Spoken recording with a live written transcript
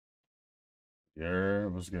Yeah,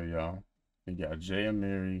 what's good, y'all? We got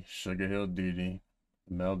Amiri, Sugarhill Dede,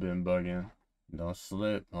 MelBinBuggin. Don't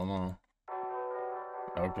slip. Hold on.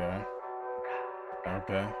 Okay.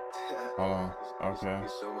 Okay. Hold on. Okay.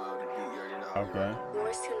 Okay.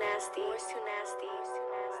 Yours too nasty. Yours too nasty.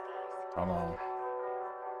 Hold on.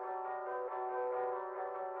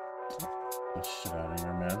 Get shit out of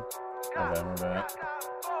here, man. My bad.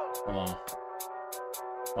 Hold on.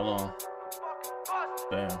 Hold on.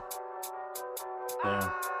 Damn.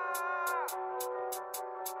 Damn.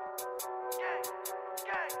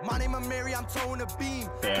 My name Amiri, I'm towing the beam.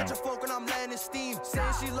 Catch a folk and I'm landing steam.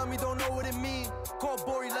 Saying she love me, don't know what it mean. Call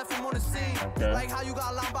Bori, left him on the scene. Okay. Like how you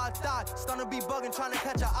got line by a thought. Stunner be bugging, trying to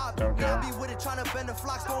catch a op. Okay. Yeah, I be with it, trying to bend the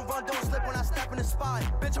flocks. Don't run, don't slip when I step in the spot.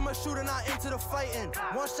 Bitch, I'm a shooter, not into the fighting.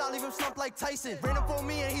 One shot, leave him slumped like Tyson. Ran up on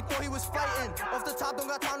me and he thought he was fighting. Off the top, don't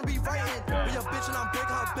got time to be writing. Be a bitch and I'm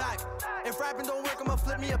breaking her back. If rapping don't work, I'ma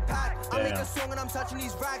flip me a pack. I make a song and I'm touching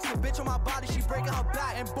these racks. The bitch on my body, she breaking her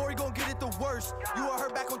back. And Bori gon' get it the worst. You are her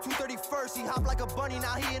back on 231st. He hop like a bunny,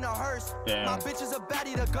 now he in a hearse. My bitch is a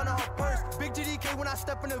baddie, the gun on her purse. Big GDK when I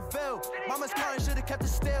step in the Ville. Mama's car and should've kept it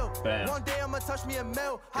still. One day I'ma touch me a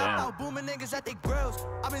mill. Hop out booming niggas at they grills.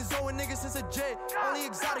 I've been zoning niggas since a jit. Only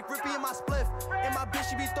exotic, rippy in my spliff. And my bitch,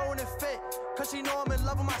 she be throwing it fit. Cause she know I'm in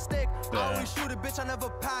love with my stick. I always shoot a bitch, I never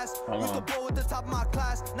pass. Used to bowl at the top of my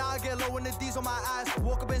class. Now I get low in the D's on my ass.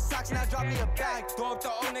 Walk up in socks and I drop me a bag. Throw up the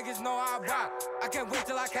old niggas know I rock. I can't wait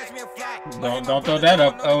till I catch me a flop. Don't throw that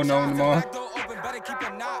up. Oh no more. Open, better keep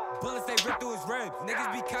a knot. Bullets they rip through his ribs.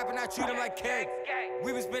 Niggas be capping, I treat them like kids.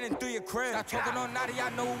 We been spinning through your crib. Not talking on naughty, I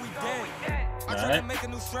know what we did. I try to make a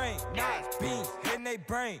new strain. Knives, beans, hitting they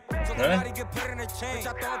brain. So nobody get put in a chain. Bitch,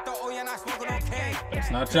 I throw up the oil and I smoking on cane.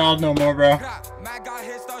 It's not y'all no more, bro. Mad got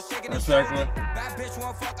hit, start shaking the circle. Bad bitch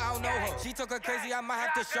won't fuck, I don't know her. She took her crazy, I might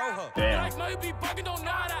have to show her. Damn. Like, no, you be bugging, don't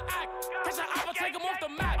know how to act. Catch an apple, take him off the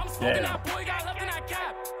map. I'm smoking that boy, got left in that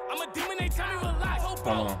cap. I'm a demon, they tell me relax. Hold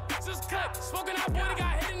on. Just cut. Smoking that boy, they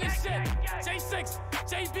got hit in this shit. J6,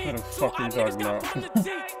 JB. What the fuck are you talking about?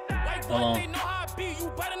 Hold on. They know how I be.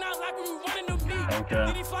 You better not like when you running to me. Okay.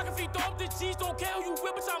 Did he flock if he throw up the cheese? Don't care who you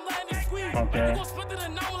whip, but I'm letting it squeeze. Okay. You gon' split to the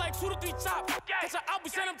number like 2 to 3 chops. Catch an out, we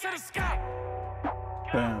send him to the sky.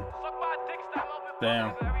 Damn.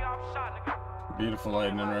 Damn. Beautiful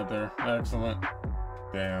lightning right there. Excellent.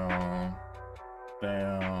 Damn.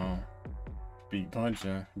 Damn. Beat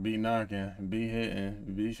punching, beat knocking, beat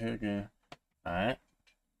hitting, beat hooking. Alright.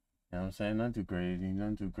 You know what I'm saying? Nothing too crazy,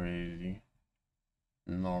 nothing too crazy.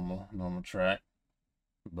 Normal track.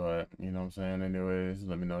 But, you know what I'm saying? Anyways,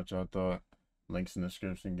 let me know what y'all thought. Links in the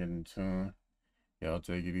description, get in tune. Y'all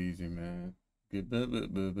take it easy, man. Get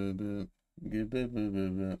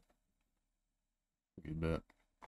back.